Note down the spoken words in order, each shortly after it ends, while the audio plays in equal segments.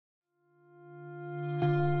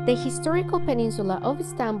The historical peninsula of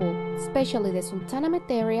Istanbul, especially the Sultanahmet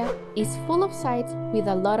area, is full of sites with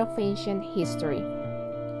a lot of ancient history.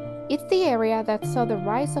 It's the area that saw the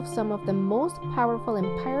rise of some of the most powerful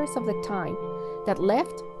empires of the time that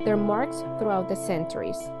left their marks throughout the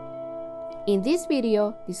centuries. In this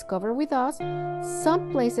video, discover with us some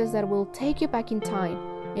places that will take you back in time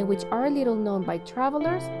and which are little known by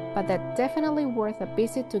travelers, but that definitely worth a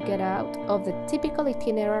visit to get out of the typical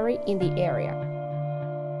itinerary in the area.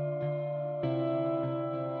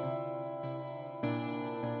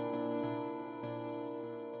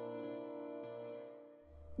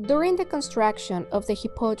 During the construction of the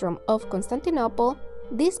Hippodrome of Constantinople,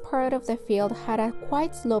 this part of the field had a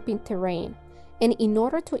quite sloping terrain, and in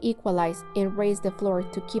order to equalize and raise the floor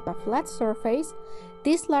to keep a flat surface,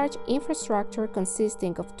 this large infrastructure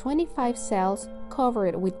consisting of 25 cells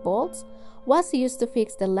covered with vaults was used to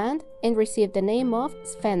fix the land and received the name of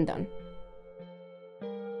Sphendon.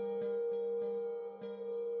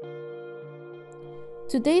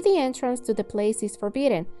 Today the entrance to the place is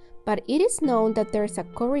forbidden, but it is known that there is a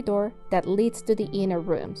corridor that leads to the inner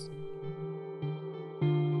rooms.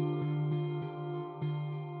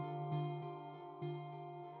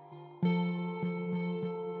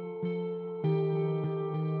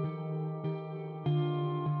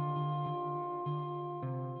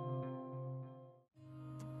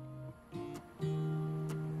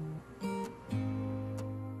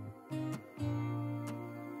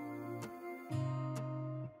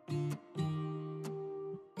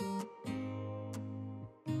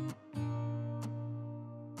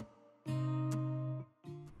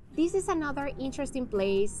 This is another interesting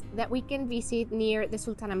place that we can visit near the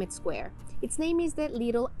Sultanahmet Square. Its name is the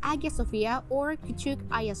Little Hagia Sophia or Küçük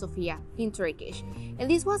Hagia Sophia in Turkish.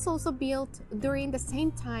 And this was also built during the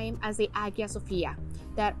same time as the Hagia Sophia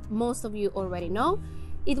that most of you already know.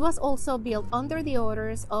 It was also built under the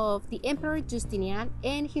orders of the Emperor Justinian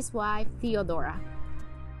and his wife Theodora.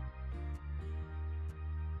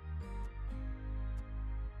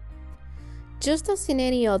 Just as in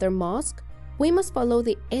any other mosque, we must follow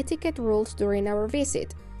the etiquette rules during our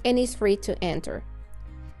visit, and is free to enter.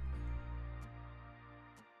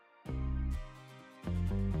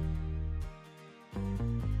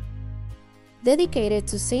 Dedicated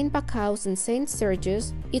to Saint Bacchus and Saint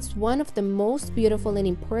Sergius, it's one of the most beautiful and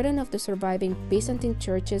important of the surviving Byzantine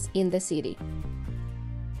churches in the city.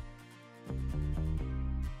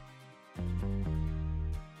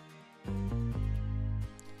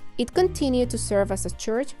 It continued to serve as a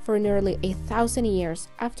church for nearly 1,000 years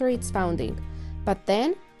after its founding, but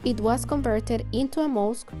then it was converted into a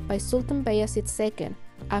mosque by Sultan Bayezid II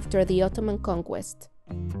after the Ottoman conquest.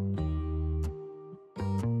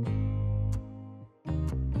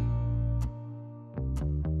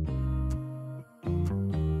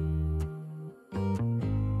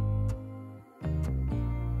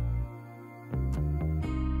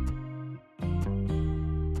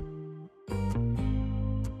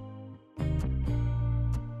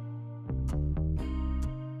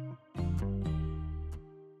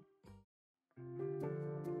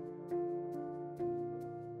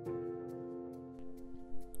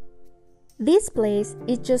 This place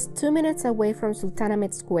is just 2 minutes away from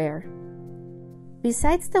Sultanahmet Square.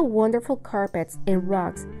 Besides the wonderful carpets and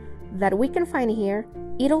rugs that we can find here,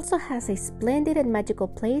 it also has a splendid and magical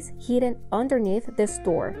place hidden underneath the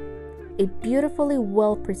store, a beautifully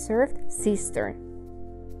well-preserved cistern.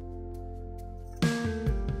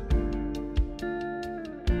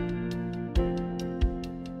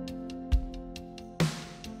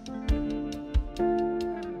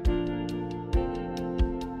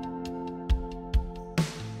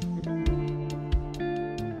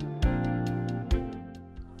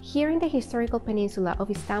 Here in the historical peninsula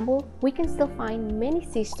of Istanbul, we can still find many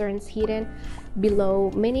cisterns hidden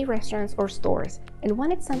below many restaurants or stores. And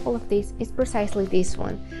one example of this is precisely this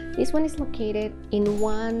one. This one is located in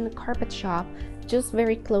one carpet shop just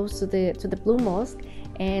very close to the Blue Mosque,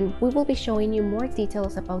 and we will be showing you more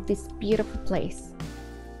details about this beautiful place.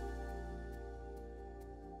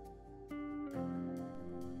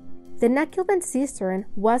 The Nakilband cistern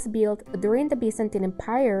was built during the Byzantine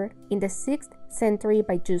Empire in the 6th century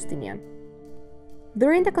by Justinian.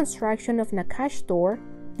 During the construction of Nakash store,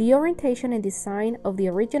 the orientation and design of the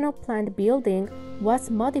original planned building was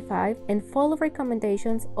modified and followed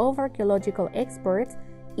recommendations of archaeological experts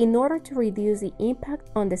in order to reduce the impact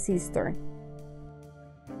on the cistern.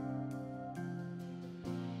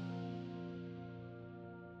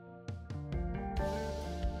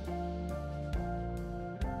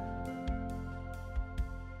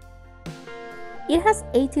 It has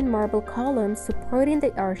 18 marble columns supporting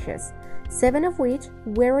the arches, 7 of which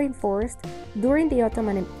were reinforced during the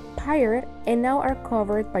Ottoman Empire and now are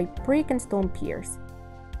covered by brick and stone piers.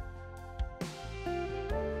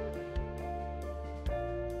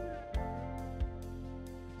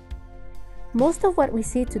 Most of what we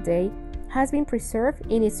see today has been preserved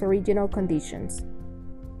in its original conditions.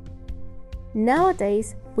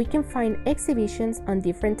 Nowadays, we can find exhibitions on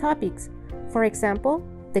different topics. For example,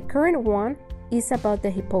 the current one is about the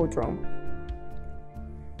Hippodrome.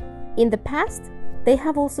 In the past, they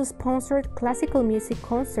have also sponsored classical music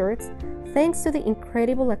concerts thanks to the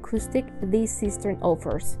incredible acoustic this cistern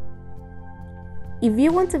offers. If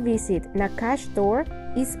you want to visit, Nakash door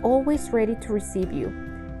is always ready to receive you.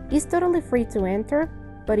 It's totally free to enter,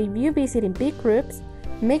 but if you visit in big groups,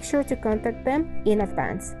 make sure to contact them in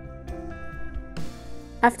advance.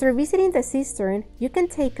 After visiting the cistern, you can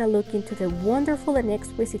take a look into the wonderful and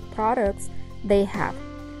exquisite products they have,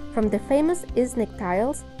 from the famous Iznik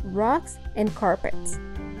tiles, rugs, and carpets.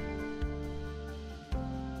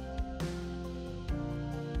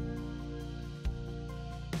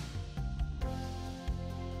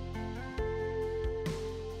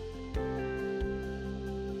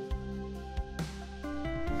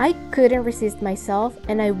 I couldn't resist myself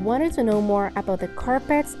and I wanted to know more about the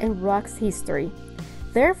carpets and rugs history.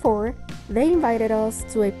 Therefore, they invited us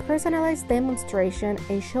to a personalized demonstration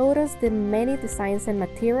and showed us the many designs and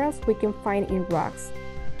materials we can find in rugs.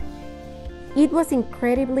 It was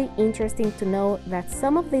incredibly interesting to know that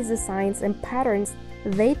some of these designs and patterns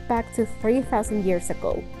date back to 3,000 years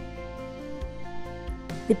ago.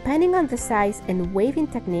 Depending on the size and waving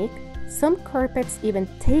technique, some carpets even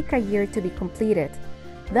take a year to be completed.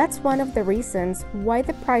 That's one of the reasons why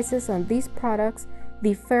the prices on these products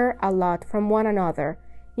differ a lot from one another,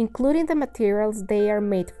 including the materials they are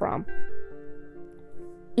made from.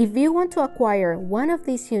 If you want to acquire one of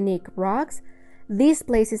these unique rugs, this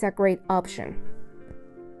place is a great option.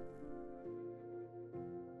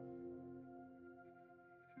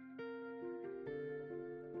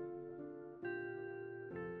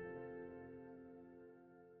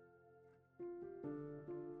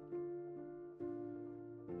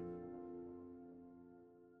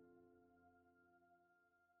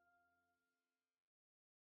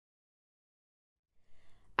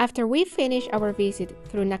 After we finished our visit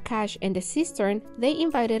through Nakash and the cistern, they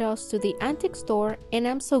invited us to the antique store and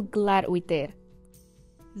I'm so glad we did.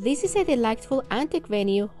 This is a delightful antique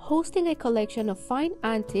venue hosting a collection of fine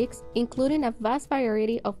antiques, including a vast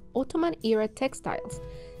variety of Ottoman-era textiles,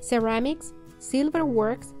 ceramics, silver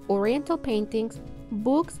works, oriental paintings,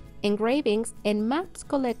 books, engravings, and maps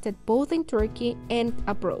collected both in Turkey and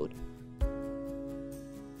abroad.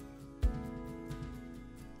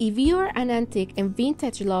 If you are an antique and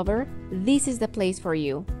vintage lover, this is the place for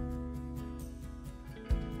you.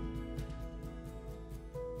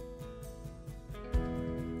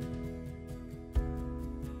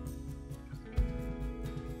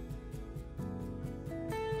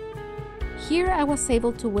 Here I was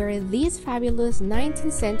able to wear these fabulous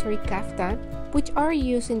 19th century kaftan, which are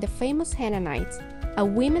used in the famous henna nights, a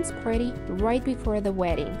women's party right before the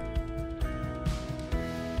wedding.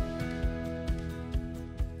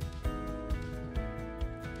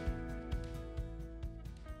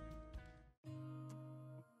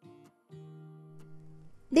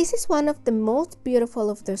 This is one of the most beautiful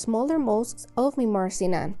of the smaller mosques of Mimar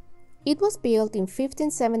Sinan. It was built in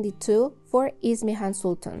 1572 for Ismihan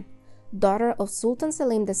Sultan, daughter of Sultan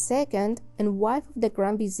Selim II and wife of the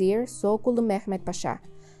Grand Vizier Sogulu Mehmed Pasha,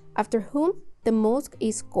 after whom the mosque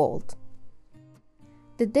is called.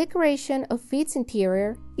 The decoration of its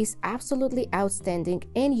interior is absolutely outstanding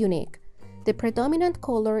and unique. The predominant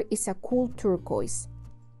color is a cool turquoise.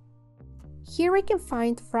 Here we can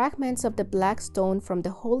find fragments of the black stone from the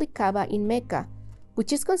Holy Kaaba in Mecca,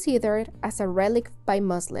 which is considered as a relic by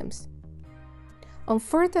Muslims.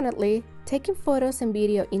 Unfortunately, taking photos and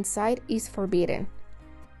video inside is forbidden.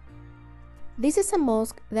 This is a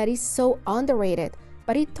mosque that is so underrated,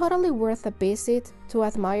 but it's totally worth a visit to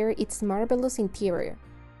admire its marvelous interior.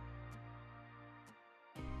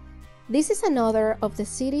 This is another of the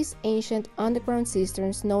city's ancient underground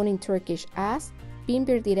cisterns known in Turkish as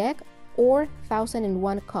Binbir Direk or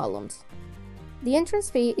 1001 columns. The entrance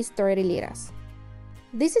fee is 30 liras.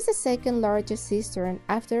 This is the second largest cistern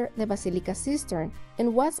after the Basilica cistern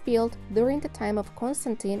and was built during the time of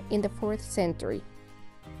Constantine in the 4th century.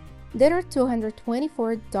 There are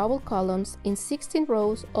 224 double columns in 16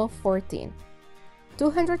 rows of 14.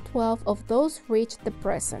 212 of those reach the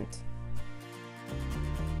present.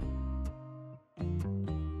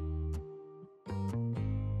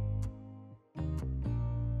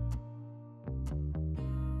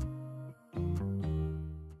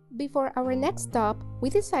 Before our next stop,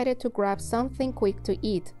 we decided to grab something quick to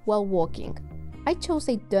eat while walking. I chose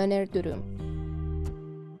a döner dürüm.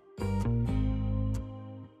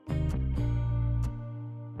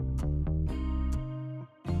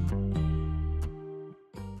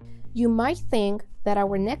 You might think that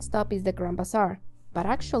our next stop is the Grand Bazaar, but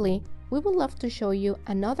actually, we would love to show you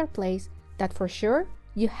another place that for sure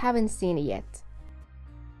you haven't seen yet.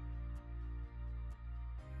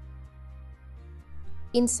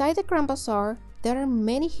 Inside the Grand Bazaar, there are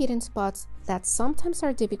many hidden spots that sometimes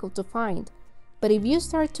are difficult to find, but if you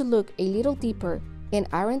start to look a little deeper and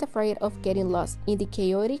aren't afraid of getting lost in the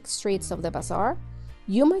chaotic streets of the bazaar,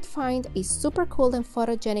 you might find a super cool and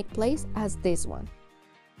photogenic place as this one.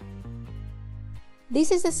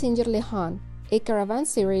 This is the Zincirli, a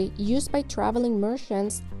caravanserai used by traveling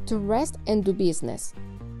merchants to rest and do business.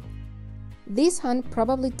 This han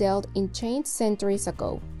probably dealt in chains centuries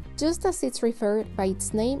ago, just as it's referred by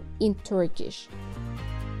its name in Turkish.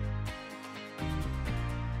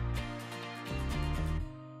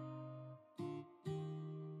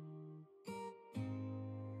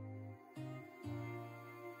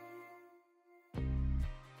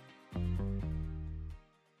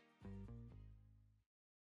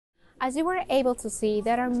 As you were able to see,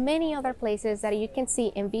 there are many other places that you can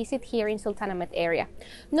see and visit here in Sultanahmet area.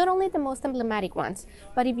 Not only the most emblematic ones,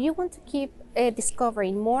 but if you want to keep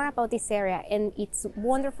discovering more about this area and its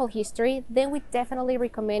wonderful history, then we definitely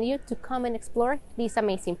recommend you to come and explore these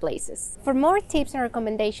amazing places. For more tips and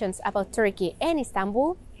recommendations about Turkey and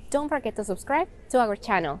Istanbul, don't forget to subscribe to our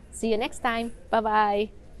channel. See you next time. Bye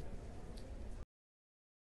bye.